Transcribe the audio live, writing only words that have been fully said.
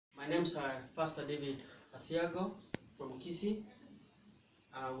name's Pastor David Asiago from Kisi.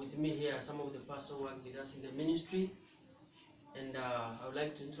 With me here are some of the pastors who work with us in the ministry, and I would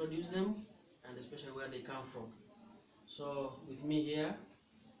like to introduce them and especially where they come from. So with me here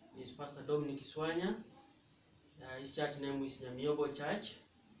is Pastor Dominic Iswanya. His church name is Ogembo Church,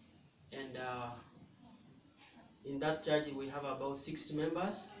 and in that church we have about 60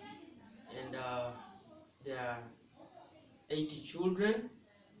 members, and there are 80 children,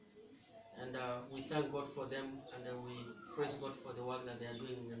 and we thank God for them, and we praise God for the work that they are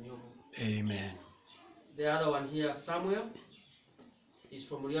doing in Ogembo. Amen. The other one here, Samuel, is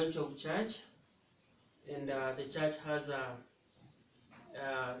from Rionchok Church, and the church has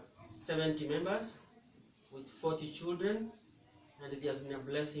 70 members with 40 children, and it has been a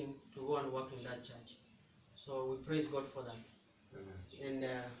blessing to go and work in that church. So we praise God for that. Amen.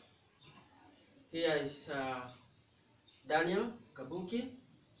 And here is Daniel Kabuki.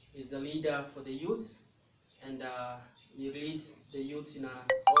 He's the leader for the youths, and he leads the youths in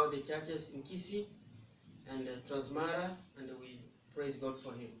all the churches in Kisi and Transmara, and we praise God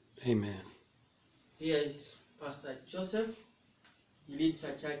for him. Amen. Here is Pastor Joseph. He leads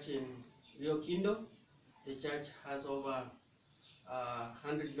a church in Rio Kindo. The church has over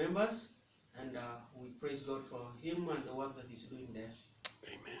 100 members, and we praise God for him and the work that he's doing there.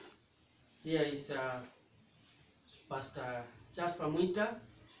 Amen. Here is Pastor Jasper Mwita.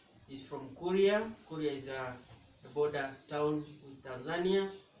 He's from Kuria. Kuria is a border town with Tanzania,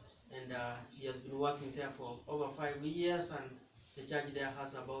 and he has been working there for over 5 years, and the church there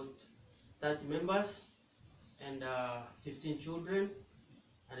has about 30 members and 15 children,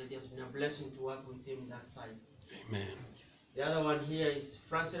 and it has been a blessing to work with him that side. Amen. The other one here is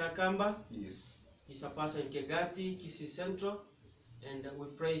Francis Rakamba. Yes. He's a pastor in Kegati, Kisi Central, and we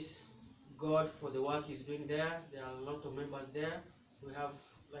praise God for the work he's doing there. There are a lot of members there. We have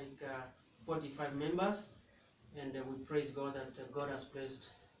like 45 members, and we praise God that God has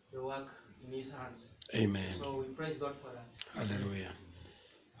placed the work in his hands. Amen. So we praise God for that. Hallelujah.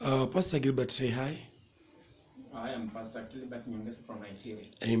 Pastor Gilbert, say hi. I am Pastor Gilbert Nyongesa from Nigeria.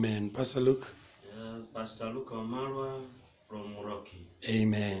 Amen. Pastor Luke. Pastor Luke Omarwa from Rocky.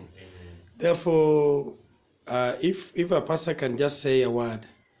 Amen. Amen. Therefore, if a pastor can just say a word,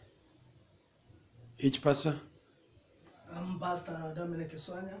 each pastor. I'm Pastor Dominic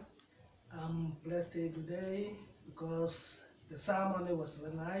Iswanya. I'm blessed today because the ceremony was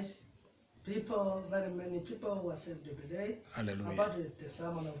very nice. Very many people were saved every day. Hallelujah. About the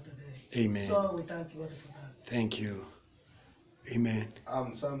sermon of the day. Amen. So we thank God for that. Thank you. Amen.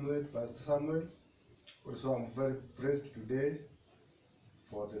 I'm Samuel, Pastor Samuel. Also, I'm very blessed today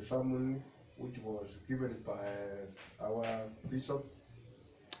for the sermon which was given by our bishop.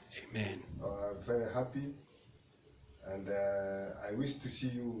 Amen. I'm very happy, and I wish to see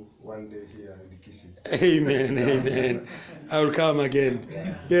you one day here in Kisi. Amen. Amen. I will come again.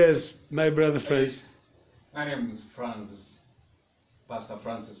 Yes, my brother Francis. My name is Francis, Pastor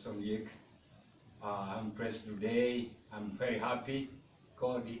Francis Omyek. I'm blessed today. I'm very happy.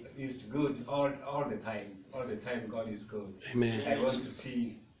 God is good all the time. All the time God is good. Amen. I want to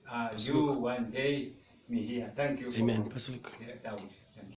see you one day, me here. Thank you. Amen. Pastor Luke. That.